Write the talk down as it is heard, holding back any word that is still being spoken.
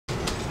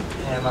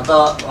また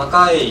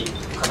若い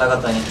方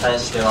々に対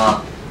して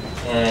は、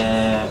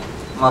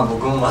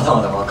僕もまだ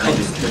まだ若いん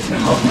ですけれ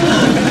ども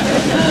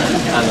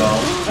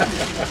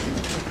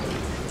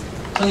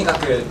とにか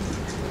く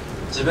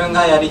自分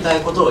がやりた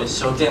いことを一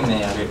生懸命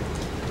やる。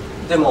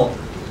でも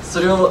そ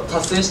れを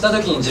達成した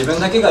時に自分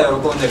だけが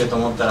喜んでると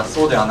思ったら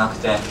そうではなく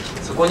て、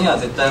そこには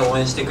絶対応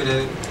援してくれ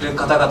る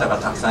方々が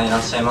たくさんいら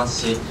っしゃいま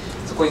すし、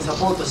そこにサ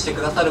ポートして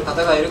くださる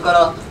方がいるか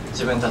ら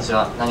自分たち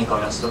は何かを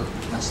成し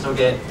遂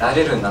げら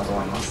れるんだと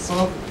思います。そ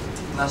の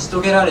成し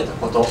遂げられた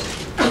こと、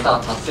また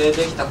達成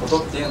できたこと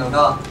っていうの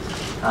が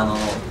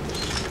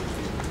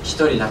一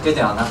人だけ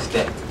ではなく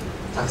て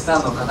たくさ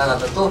んの方々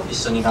と一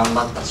緒に頑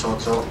張った象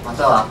徴、ま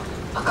たは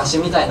証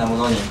みたいなも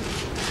のに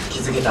気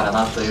づけたら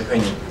なというふう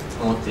に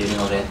思っている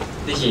ので、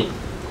ぜひ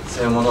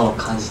そういうものを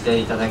感じて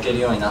いただける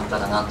ようになった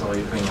らなと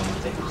いうふうに思っ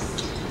ています。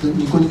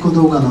ニコニコ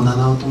動画の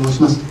七尾と申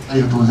します。あ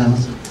りがとうございま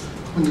す。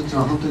本日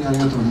は本当にあり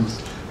がとうございます。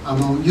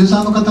ユーザ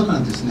ーの方から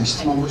ですね、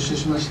質問を募集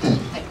しまして、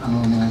お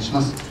願いし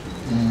ます。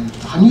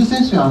羽生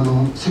選手は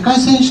世界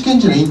選手権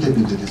時のインタビ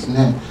ューでです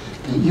ね、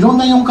いろん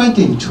な4回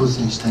転に挑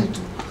戦したいと、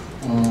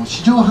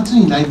史上初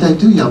になりたい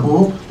という野望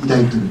を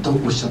抱いていると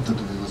おっしゃったと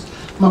思います。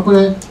こ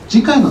れ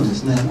次回ので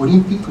すねオリ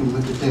ンピックに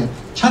向けて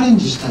チャレン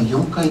ジしたい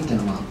4回転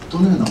はど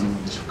のようなも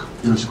のでしょうか。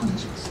よろしくお願い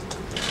します。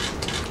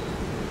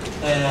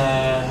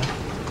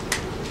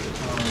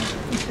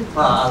ピ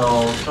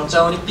ョンチ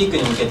ャンオリンピック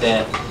に向け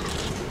て、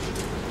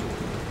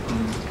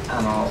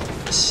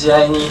試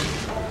合に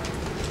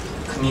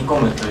組み込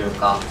むという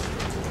か、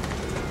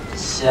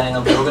試合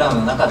のプログラ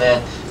ムの中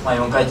で、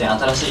4回転、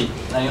新しい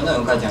内容の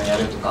4回転をや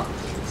るとか、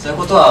そういう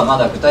ことはま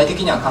だ具体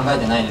的には考え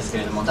てないですけ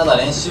れども、ただ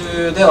練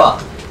習では、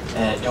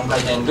4回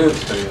転ルー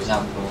プというジャ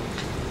ンプを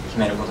決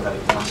めることがで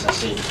きました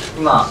し、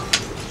今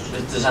ル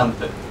ッツジャン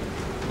プ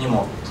に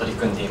も取り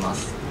組んでいま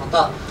す。ま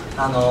た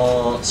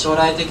将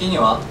来的に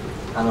は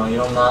い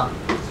ろんな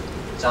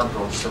ジャン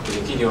プを取得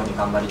できるように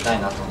頑張りた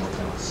いなと思っ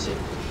てますし、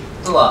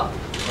あとは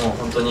もう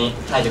本当に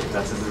体力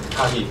が続く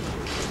限り、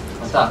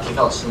また怪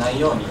我をしない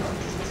ように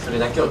それ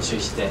だけを注意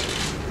して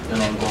4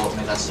年後を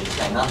目指していき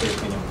たいなという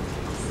ふうに思っ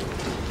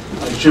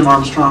ています。Jim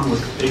Armstrong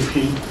with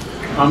AP.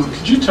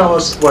 Could you tell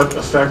us what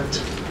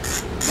effect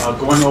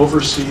going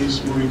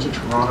overseas, moving to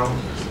Toronto,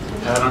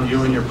 had on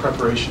you and your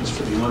preparations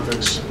for the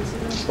Olympics,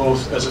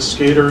 both as a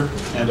skater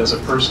and as a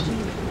person?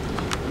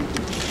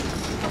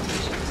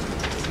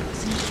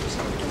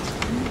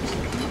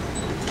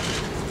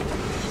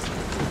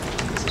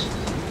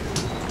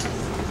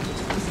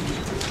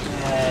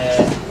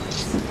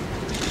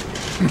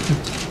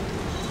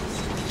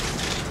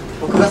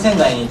僕が仙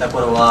台にいた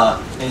頃は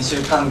練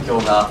習環境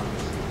が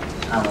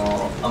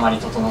あまり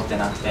整って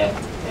なくて、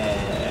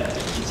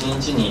1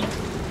日に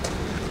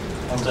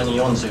本当に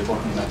45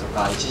分だと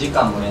か1時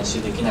間も練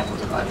習できないこ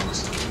とがありま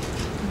した。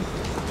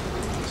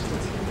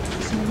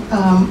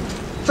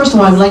First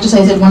of all, I would like to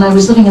say that when I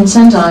was living in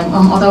Sendai,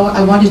 although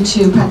I wanted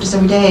to practice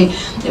every day,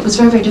 it was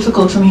very, very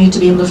difficult for me to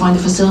be able to find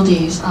the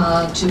facilities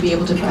to be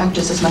able to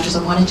practice as much as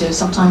I wanted to.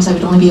 Sometimes I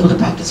would only be able to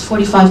practice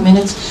 45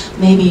 minutes,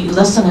 maybe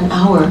less than an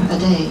hour a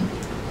day.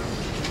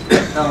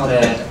 なの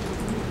で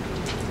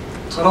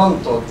トロ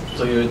ント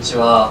という地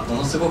はも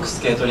のすごく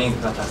スケートリン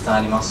クがたくさん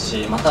あります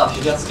し、またフ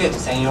ィギュアスケート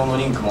専用の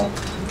リンクも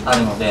あ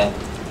るので、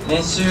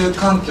練習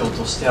環境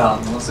としては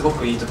ものすご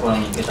くいいところ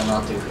に行けた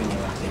なというふうに思っ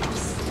ていま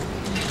す。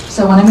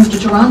So when I moved to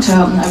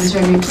Toronto, I was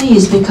very, very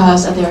pleased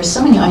because there are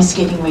so many ice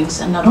skating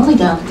rinks, and not only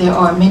that, there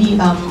are many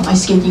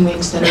ice skating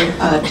rinks that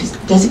are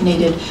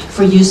designated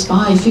for use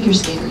by figure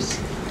skaters.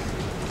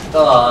 ま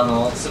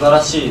た素晴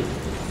らしい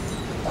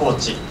コー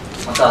チ、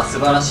また素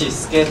晴らしい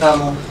スケーター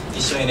も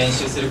一緒に練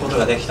習すること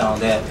ができたの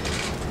で、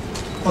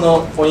こ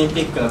のオリン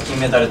ピックの金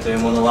メダルという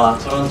ものは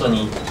トロント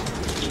に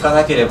行か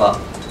なければ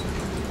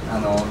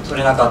取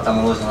れなかった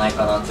ものじゃない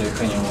かなという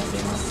ふうに思ってい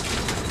ます。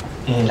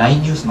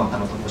LINE ニュースの中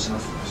野と申しま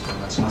す。よろしくお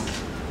願いしま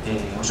す。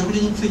お食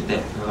事について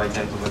伺い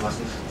たいと思います。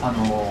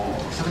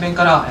昨年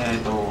から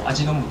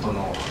味の素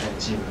の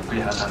チームの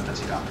栗原さんた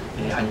ちが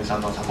羽生さ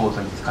んのサポー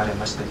トに使われ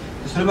まして、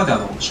それまで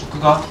食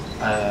が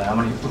あ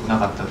まり太くな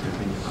かったという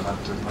ふうに伺っ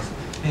ております。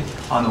でど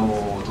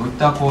ういっ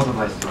たアド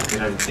バイスを受け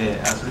られ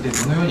て、それで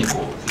どのようにフ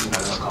ィジカ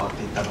ルが変わっ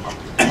ていったのか、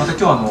また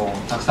今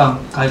日たくさん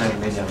海外の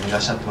メディアもいら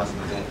っしゃってます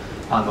ので、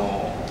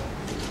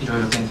いろ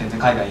いろ転々で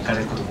海外に行かれ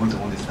ることも多いと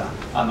思うんですが、こ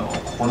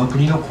この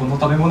国のこの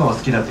食べ物が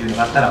好きだというの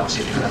があったら教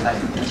えてください。お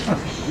願いしま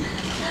す。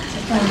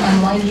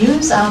Online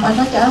news. I'd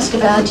like to ask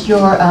about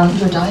your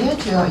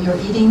diet, your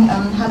eating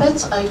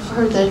habits. I've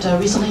heard that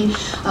recently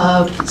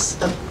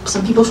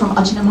some people from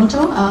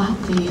Ajinomoto,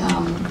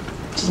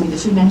 the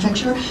food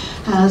manufacturer,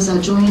 has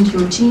joined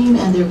your team,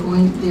 and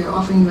they're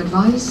offering you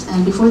advice.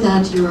 And before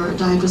that, your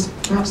diet was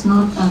perhaps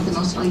not the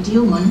most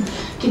ideal one.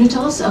 Can you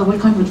tell us what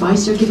kind of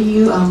advice they're giving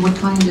you? What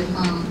kind of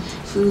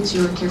foods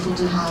you're careful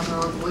to have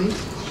or avoid?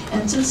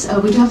 And since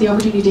we do have the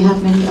opportunity to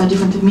have many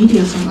different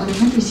media from other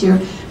countries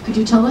here, could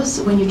you tell us,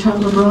 when you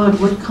travel abroad,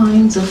 what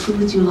kinds of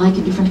foods you like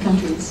in different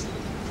countries?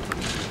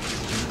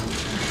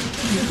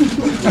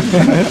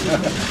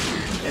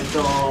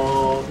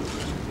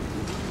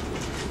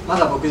 まま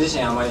だ僕自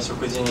身あまり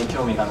食事に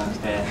興味がなく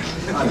て、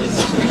まあ、実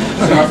す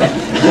いません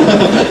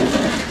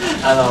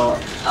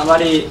あま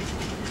り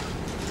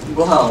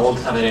ご飯を多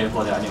く食べれる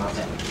方ではありま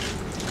せん。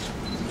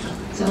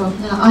So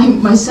I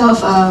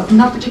myself am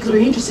not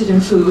particularly interested in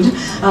food.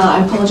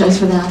 I apologize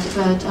for that,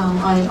 but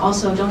I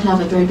also don't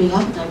have a very big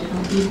appetite. I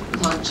don't eat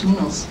large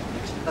meals.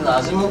 ただ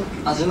味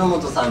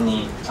の素さん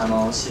に指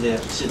導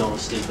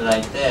していただ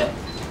いて、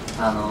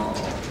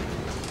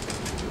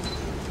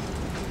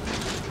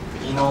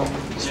胃の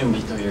準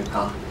備という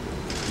か、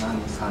な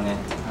んですかね、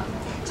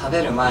食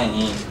べる前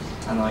に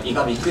胃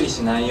がびっくり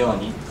しないよう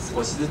に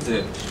少しず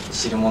つ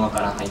汁物か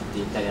ら入って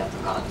いったりだと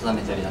か温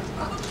めたりだと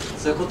か、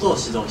そういうことを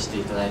指導して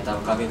いただいたお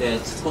かげで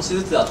少し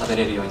ずつは食べ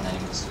れるようになり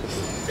ました。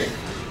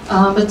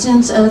But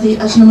since the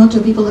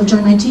Ajinomoto people have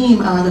joined my team,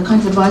 the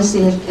kind of advice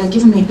they have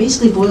given me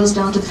basically boils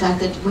down to the fact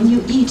that when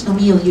you eat a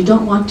meal, you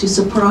don't want to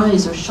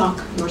surprise or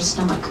shock your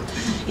stomach.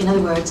 In other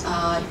words,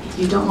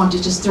 you don't want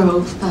to just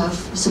throw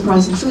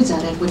surprising foods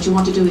at it. What you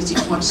want to do is you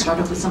want to start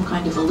off with some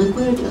kind of a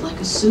liquid, like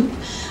a soup,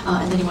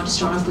 and then you want to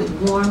start off with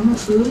warm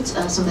foods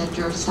so that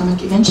your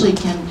stomach eventually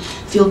can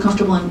feel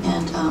comfortable and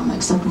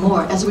accept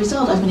more. As a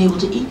result, I've been able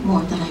to eat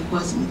more than I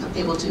wasn't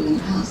able to in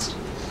the past.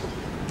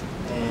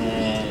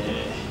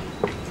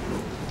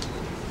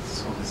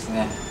 そうです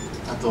ね。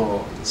あ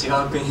と違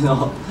う国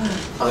の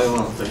食べ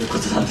物というこ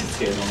となんです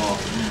けれど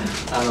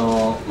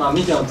も、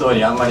見ての通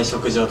りあんまり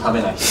食事を食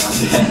べない人なん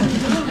で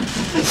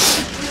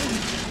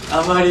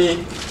あんまり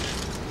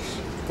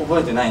覚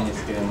えてないんで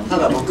すけれども、た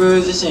だ僕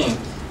自身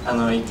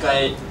一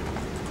回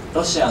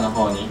ロシアの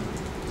方に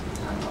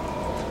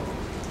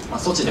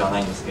ソチではな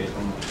いんですけれど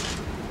も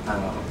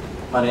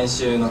練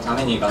習のた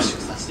めに合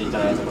宿させていた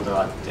だいたこと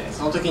があって、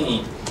その時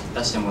に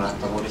出してもらっ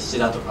たボルシチ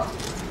だとか、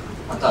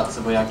または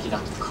つぼ焼きだ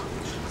とか、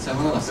そういう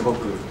ものがすご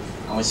く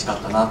美味しかっ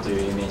たなと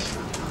いうイメージ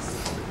がありま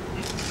す。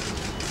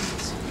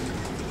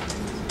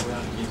つぼ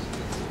焼き、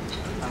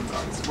なんか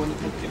つぼに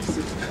入ってるス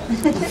ープ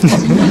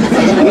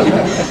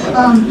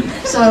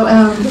So,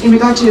 in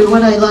regard to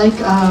what I like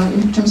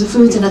in terms of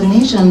foods in other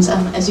nations,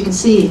 as you can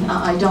see,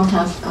 I don't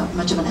have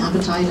much of an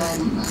appetite.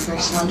 I'm very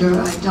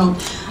slender.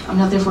 I'm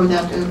not therefore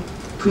that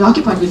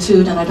preoccupied with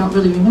food, and I don't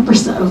really remember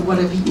what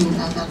I've eaten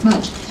that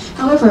much.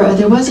 However,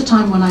 there was a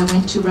time when I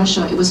went to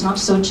Russia. It was not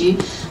Sochi,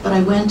 but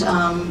I went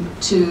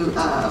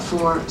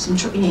for some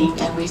training,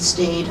 and we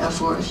stayed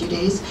for a few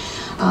days.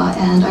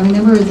 And I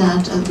remember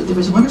that there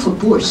was wonderful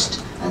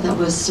borscht that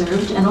was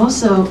served, and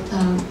also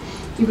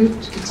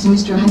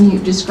Mr.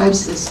 Hani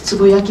describes this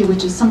tsuboyaki,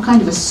 which is some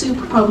kind of a soup,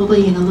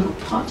 probably in a little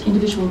pot,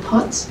 individual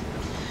pots,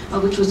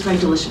 which was very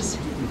delicious.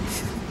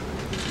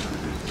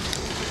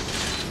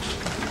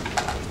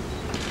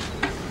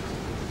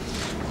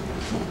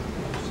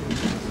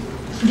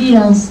 フリー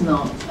ランス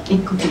のエ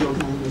ッコプログ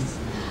ラムです。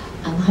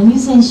羽生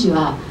選手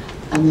は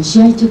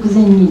試合直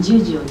前に十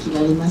字を切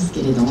られます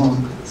けれども、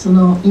そ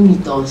の意味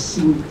と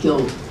心境を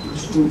教えて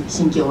い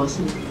ただ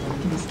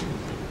けますか。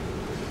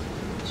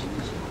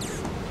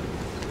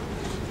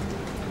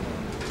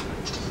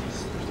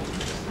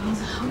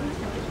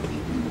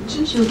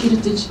十字を切るっ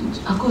て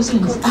こうする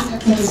んです。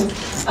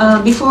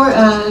Before,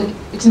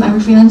 I'm a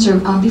freelancer.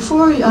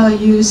 Before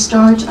you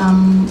start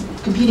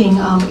competing,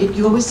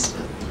 you always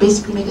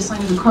basically make a sign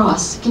of the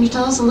cross. Can you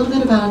tell us a little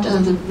bit about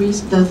the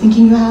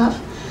thinking you have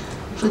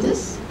for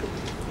this?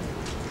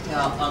 い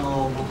や、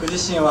僕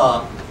自身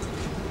は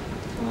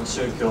この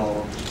宗教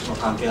の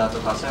関係だと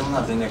かそういうもの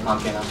は全然関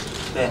係なく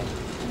て、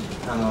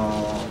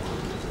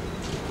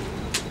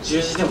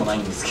十字でもない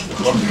んですけ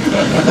ど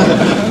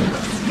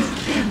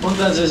本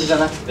当は十字じゃ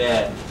なく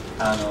て、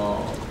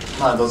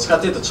どっちか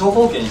というと長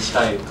方形に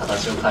近い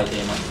形を描いて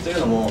います。という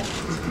のも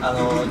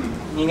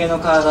人間の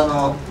体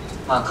の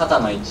肩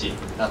の位置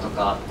だと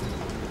か、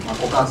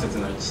股関節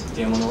の位置っ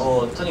ていうもの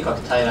をとにか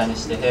く平らに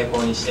して平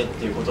行にしてっ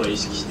ていうことを意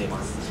識してい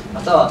ます。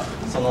または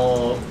そ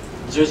の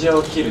十字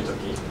を切るとき、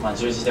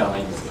十字ではな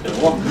いんですけれ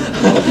ども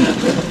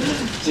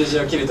十字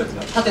を切るとき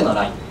の縦の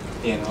ラインっ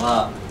ていうの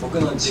は僕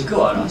の軸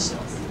を表してい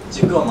ます。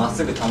軸をまっ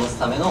すぐ保つ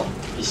ための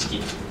意識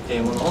ってい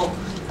うものを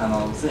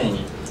常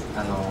に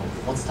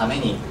持つため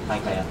に毎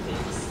回やってい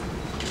ます。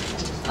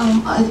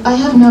I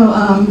have no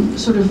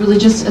sort of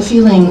religious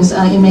feelings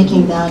in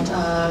making that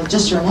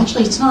gesture, and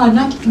actually, I'm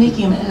not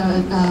making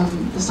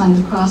the sign of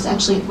the cross.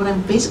 Actually, what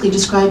I'm basically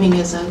describing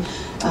is a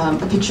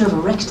picture of a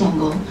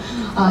rectangle.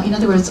 In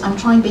other words, I'm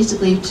trying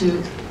basically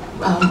to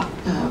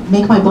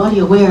make my body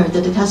aware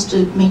that it has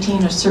to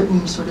maintain a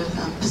certain sort of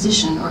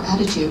position or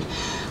attitude.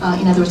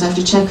 In other words, I have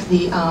to check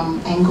the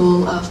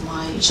angle of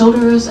my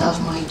shoulders, of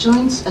my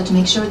joints, to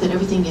make sure that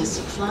everything is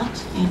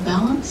flat and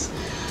balanced.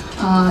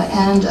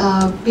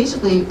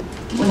 Basically,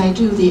 when I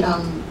do the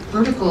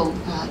vertical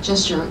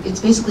gesture, it's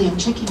basically I'm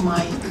checking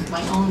my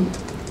own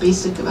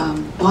basic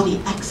body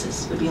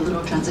axis, would be a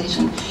literal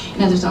translation.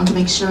 In other words, I want to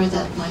make sure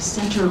that my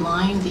center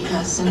line,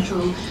 the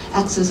central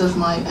axis of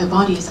my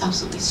body is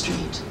absolutely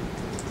straight.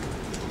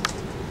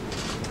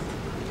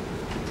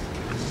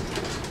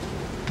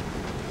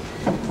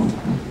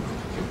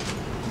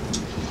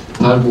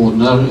 Per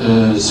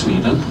Wårner,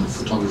 Sweden,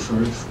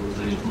 photographer for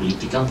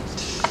Politica.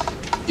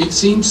 it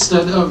seems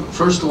that,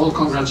 first of all,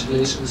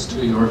 congratulations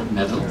to your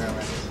medal. You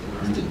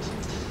earned it.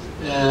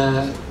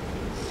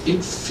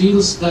 It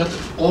feels that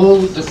all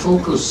the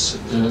focus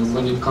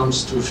when it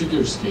comes to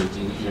figure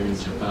skating here in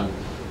Japan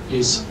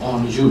is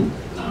on you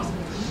now.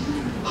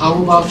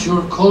 How about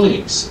your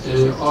colleagues? Do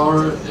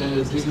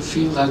you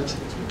feel that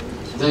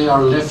they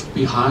are left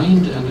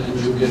behind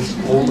and you get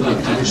all the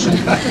attention?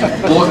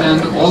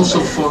 And also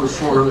for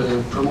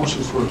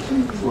promotion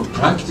for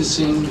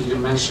practicing, you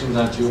mentioned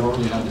that you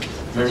only had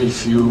very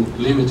few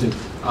limited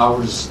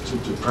hours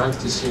to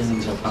practice here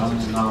in Japan,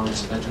 and now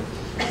it's better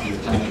in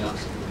Canada.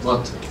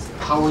 But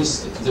how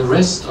is the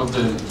rest of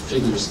the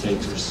figure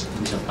skaters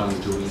in Japan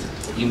doing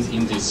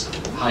in this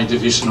high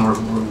division, or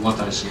what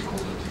I should call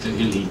it, the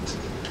elite?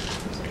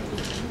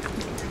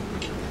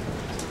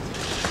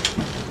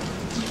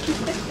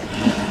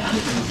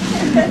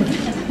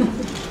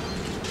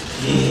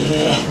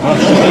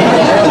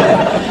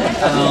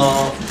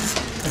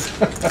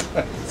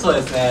そう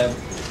ですね。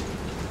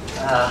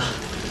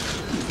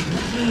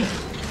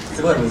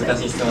すごい難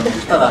しい質問で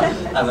す。ただフ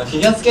ィ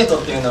ギュアスケート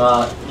っていうの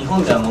は日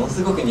本ではもの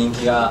すごく人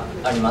気が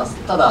あります。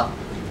ただ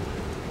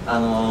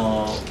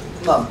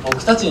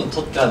僕たちに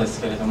とってはで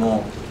すけれど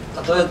も、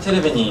たとえテ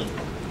レビに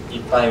い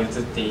っぱい映っ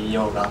てい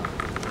ようが、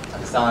た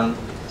くさん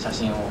写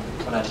真を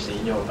撮られて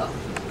いようが、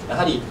や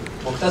はり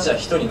僕たちは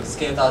一人のス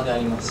ケーターであ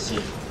りますし、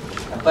や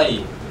っぱ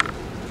り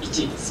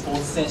一スポー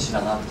ツ選手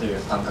だなという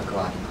感覚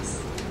はありま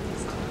す。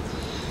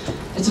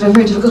It's a very,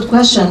 very difficult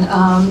question.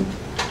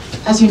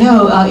 As you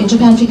know, in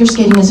Japan, figure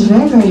skating is a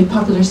very, very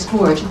popular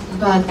sport.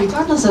 But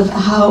regardless of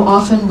how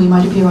often we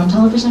might appear on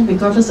television,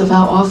 regardless of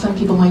how often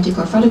people might take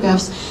our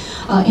photographs,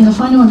 in the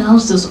final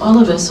analysis, all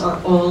of us are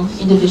all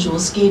individual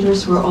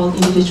skaters. We're all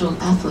individual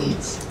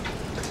athletes.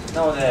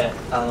 なので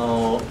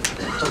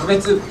特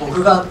別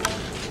僕が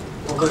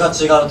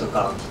違うと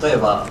か、例え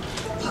ば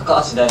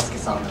高橋大輔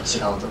さんが違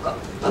うとか、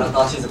荒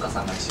川静香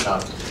さんが違う、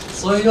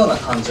そういうような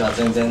感じは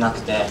全然な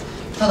くて、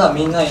ただ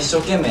みんな一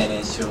生懸命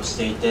練習をし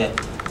ていて、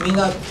みん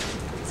な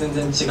全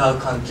然違う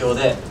環境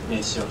で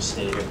練習をし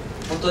ている。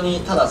本当に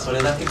ただそ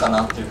れだけか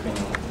なというふうに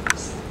思っていま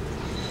す。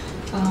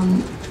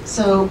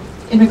So,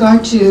 in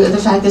regard to the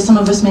fact that some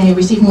of us may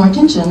receive more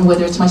attention,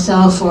 whether it's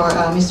myself or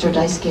Mr.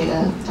 Daisuke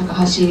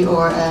Takahashi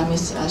or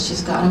Ms.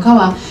 Shizuka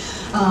Arakawa,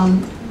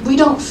 we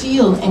don't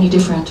feel any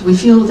different. We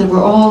feel that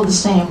we're all the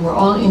same. We're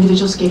all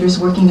individual skaters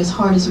working as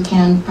hard as we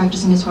can,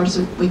 practicing as hard as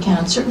we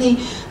can. Certainly,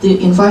 the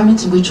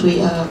environments in which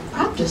we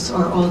practice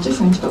are all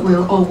different, but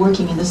we're all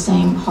working in the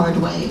same hard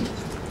way.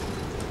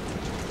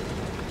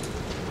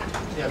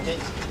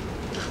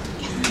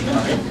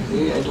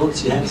 Okay, I don't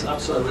see hands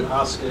up, so I will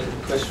ask a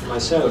question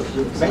myself.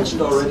 You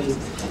mentioned already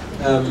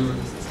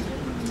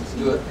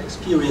your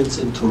experience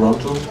in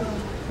Toronto.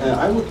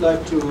 I would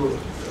like to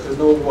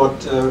know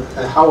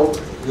how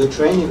your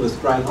training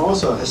with Brian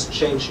also has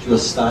changed your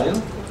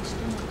style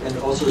and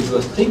also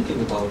your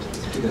thinking about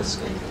figure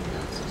skating.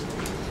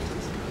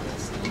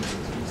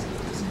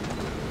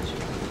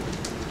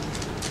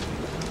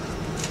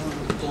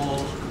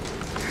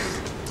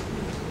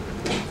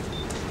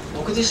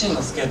 僕自身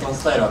のスケートの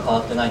スタイルは変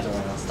わってないと思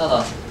います。た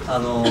だ教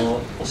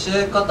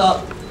え方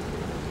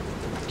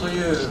とい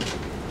う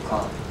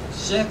か、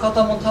教え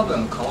方も多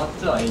分変わっ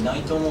てはいな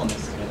いと思うんで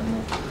すけれど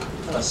も、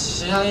ただ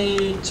試合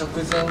直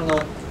前の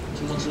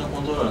気持ちの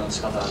コントロールの仕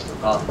方だと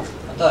か、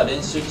または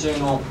練習中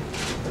の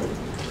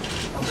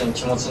本当に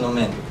気持ちの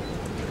面っ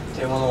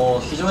ていうものを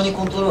非常に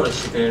コントロール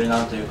してくれる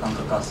なという感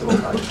覚はすご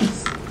くありま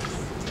す。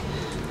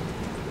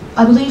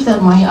I believe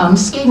that my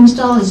skating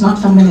style has not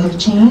fundamentally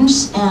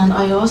changed, and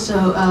I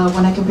also,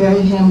 when I compare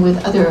him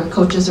with other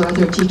coaches or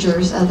other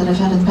teachers that I've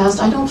had in the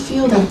past, I don't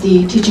feel that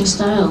the teaching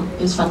style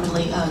is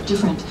fundamentally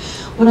different.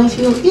 What I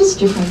feel is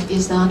different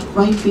is that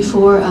right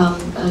before a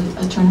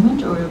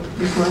tournament, or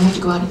before I have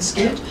to go out and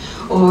skate,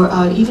 or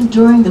even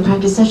during the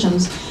practice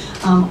sessions,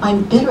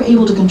 I'm better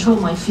able to control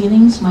my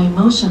feelings, my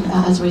emotion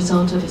as a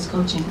result of his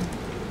coaching.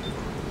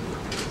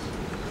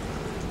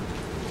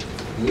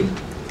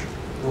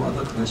 No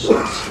other questions?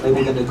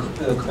 Maybe then a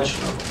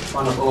question of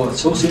one of our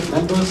associate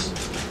members.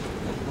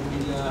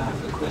 Maybe have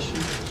a question.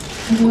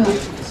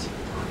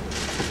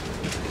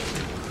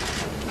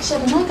 記者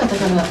でない方か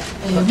ら、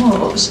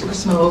もう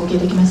質問をお受け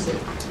できます。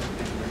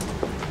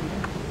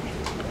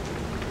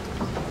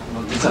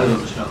実はよ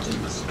ろしくと言い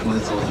ます。おめ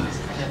でとうございま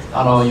す。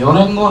4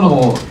年後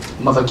の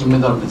また金メ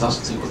ダルを目指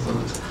すということ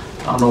です。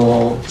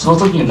その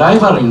時にライ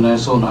バルになり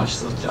そうな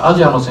人たち、ア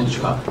ジアの選手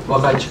が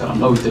若い力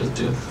伸びてる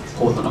という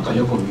報道なんか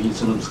よく耳に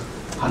するんですが、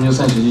羽生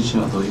選手自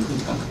身はどういうふうに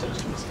考えていらっ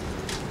しゃいます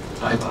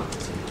か。ライバル。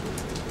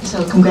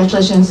So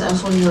congratulations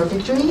for your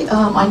victory.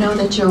 I know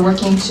that you're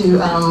working to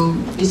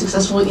be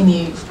successful in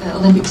the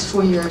Olympics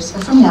 4 years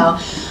from now.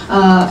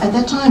 At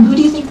that time, who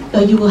do you think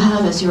you will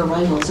have as your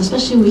rivals?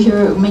 Especially we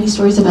hear many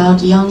stories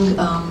about young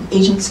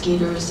Asian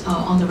skaters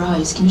on the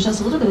rise. Can you tell us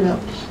a little bit about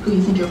who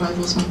you think your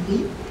rivals might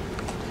be?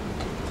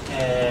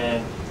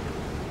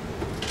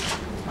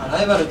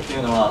 ライバルってい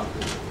うのは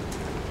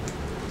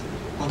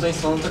本当に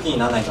その時に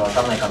ならないと分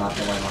かんないかな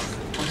と思います。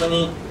本当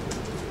に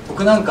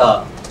僕なん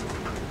か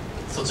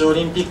ソチオ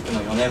リンピック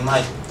の4年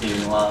前ってい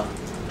うのは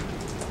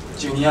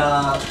ジュニ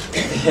アで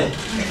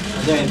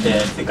初めて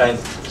世界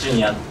ジュ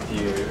ニアって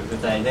いう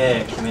舞台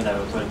で金メダ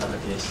ルを取れた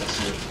時でした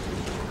し、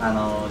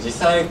実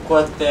際こう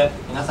やって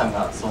皆さん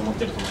がそう思っ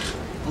てると思うんですけ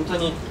ど、本当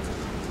に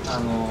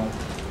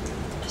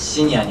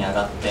シニアに上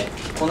がって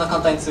こんな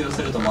簡単に通用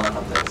すると思わなか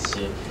ったです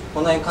し、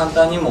こんなに簡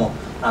単にも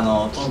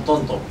トント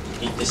ンと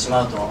いってし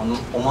まうとは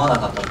思わな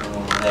かったと思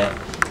うので、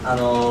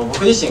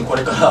僕自身こ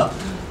れから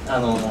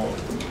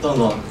どん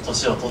どん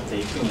年を取って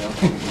いくこ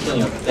と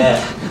によって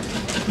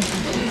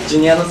ジュ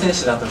ニアの選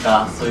手だと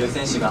かそういう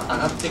選手が上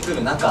がってく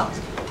る中、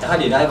やは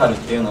りライバルっ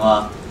ていうの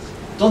は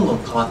どんどん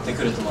変わって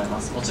くると思い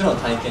ます。もちろん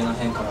体型の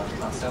変化だと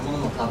かそういうもの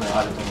も多分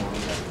あると思うので、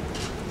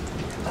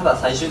ただ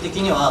最終的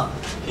には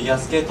フィギュア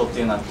スケートって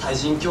いうのは対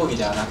人競技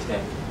ではなくて、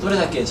どれ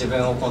だけ自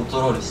分をコント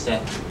ロールし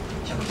て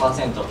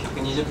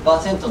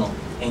 100%、120% の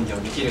演技を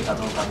できるか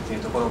どうかってい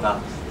うところが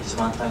一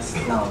番大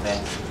切なので、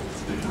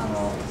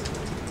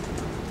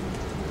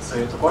そう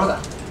いうところが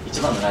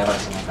一番のライバル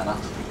じゃないかなと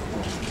思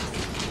います。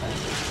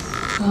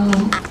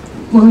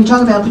When we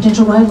talk about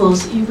potential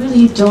rivals, you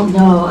really don't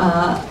know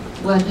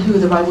who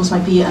the rivals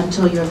might be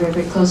until you're very,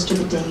 very close to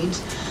the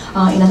date.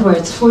 In other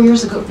words, 4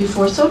 years ago,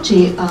 before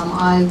Sochi,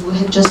 I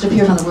had just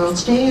appeared on the world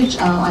stage.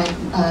 I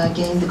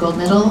gained the gold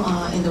medal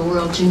in the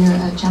World Junior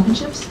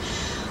Championships.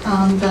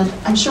 But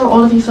I'm sure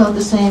all of you felt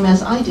the same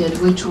as I did,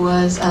 which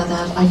was that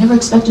I never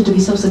expected to be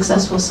so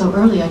successful so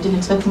early. I didn't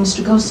expect things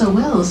to go so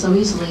well, so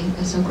easily,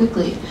 so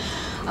quickly.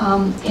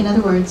 In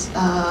other words,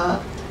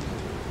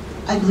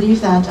 I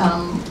believe that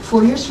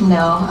 4 years from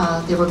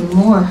now, there will be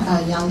more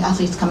young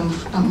athletes coming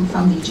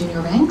from the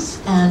junior ranks,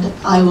 and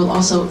I will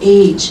also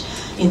age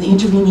in the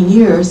intervening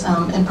years,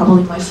 and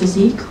probably my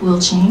physique will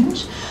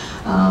change.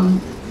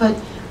 But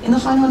in the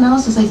final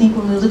analysis, I think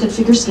when we look at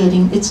figure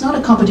skating, it's not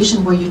a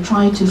competition where you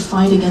try to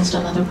fight against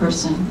another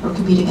person or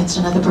compete against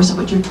another person.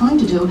 What you're trying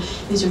to do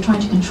is you're trying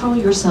to control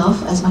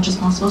yourself as much as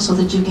possible so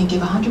that you can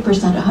give 100%,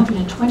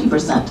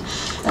 120%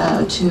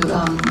 to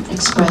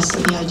express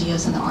the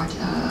ideas and the art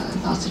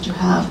thoughts that you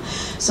have.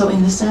 So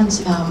in this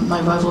sense,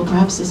 my rival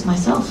perhaps is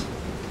myself.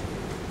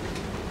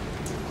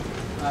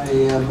 I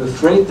am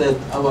afraid that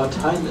our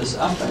time is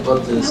up. I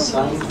got the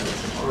sign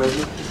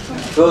already.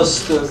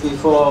 First,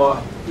 before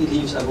he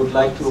leaves, I would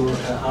like to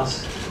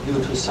ask you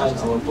to sign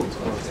our book.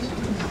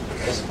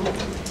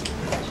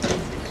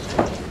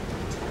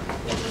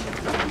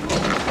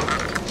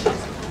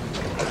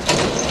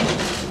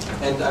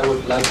 And I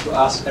would like to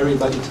ask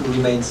everybody to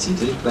remain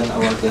seated when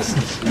our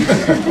guests leave.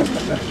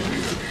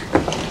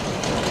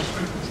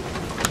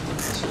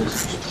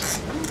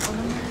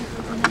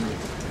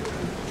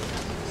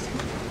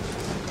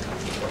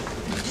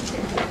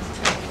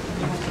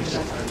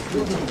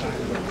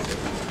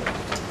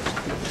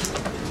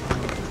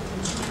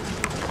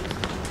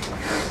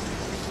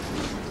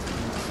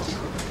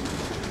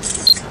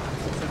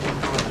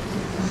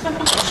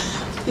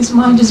 His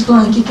mind is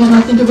blank. He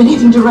cannot think of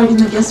anything to write in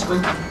the guest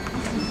book.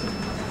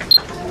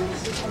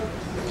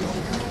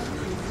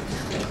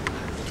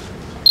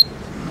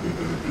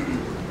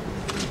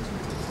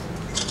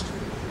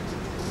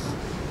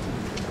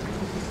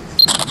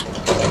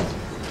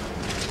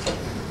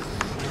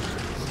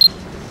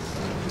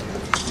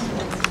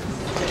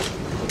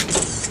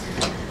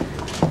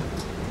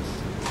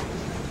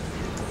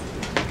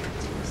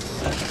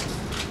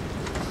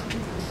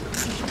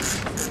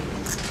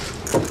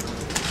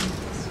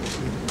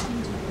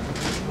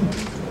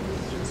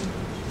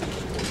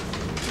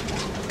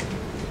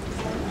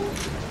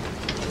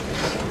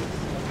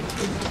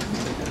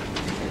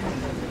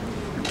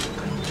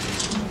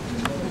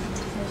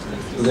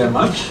 Thank you very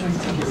much.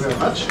 Thank you very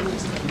much,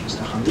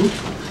 Mr. Handu.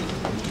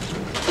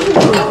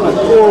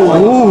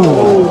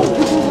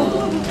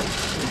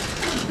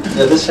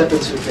 Yeah, this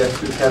happens if you have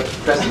prepared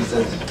presents.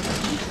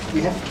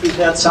 We have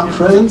prepared some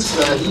presents.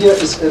 Here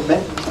is a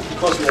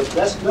because we have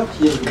press club.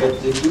 Here you get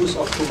the news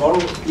of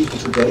tomorrow, even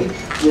today.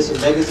 Here's a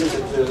magazine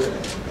that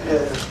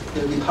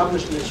will be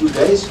published in a few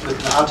days with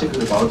an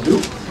article about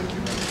you.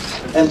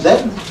 And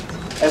then,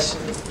 as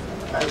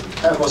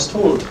I was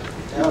told,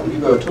 we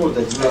were told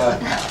that you are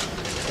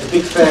a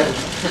big fan.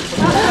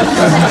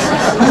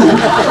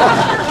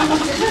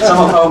 Some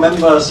of our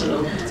members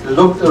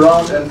looked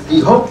around, and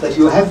we hope that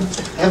you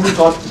haven't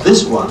got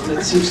this one.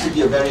 It seems to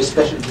be a very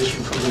special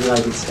edition from the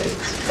United States.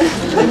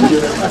 Thank you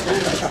very much.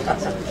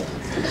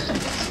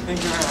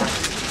 Thank you very much.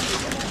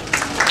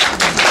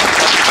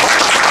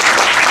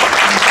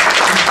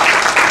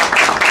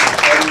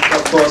 And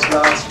of course,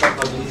 last but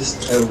not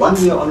least, a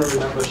one-year honorary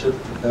membership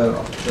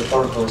of the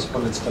Foreign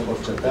Correspondence Club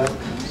of Japan.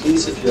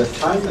 Please, if you have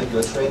time and you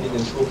are training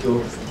in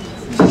Tokyo,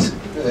 please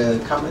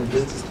come and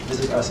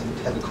visit us and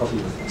have a coffee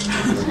with us.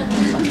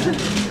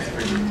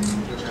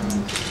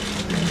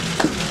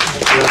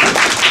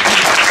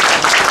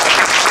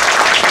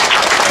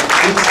 And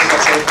please, as I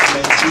said,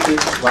 remain seated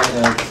while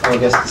our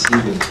guest is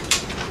leaving.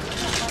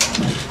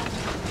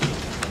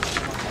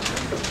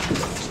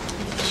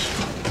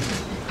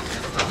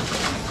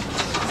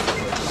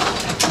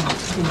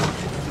 Thank you.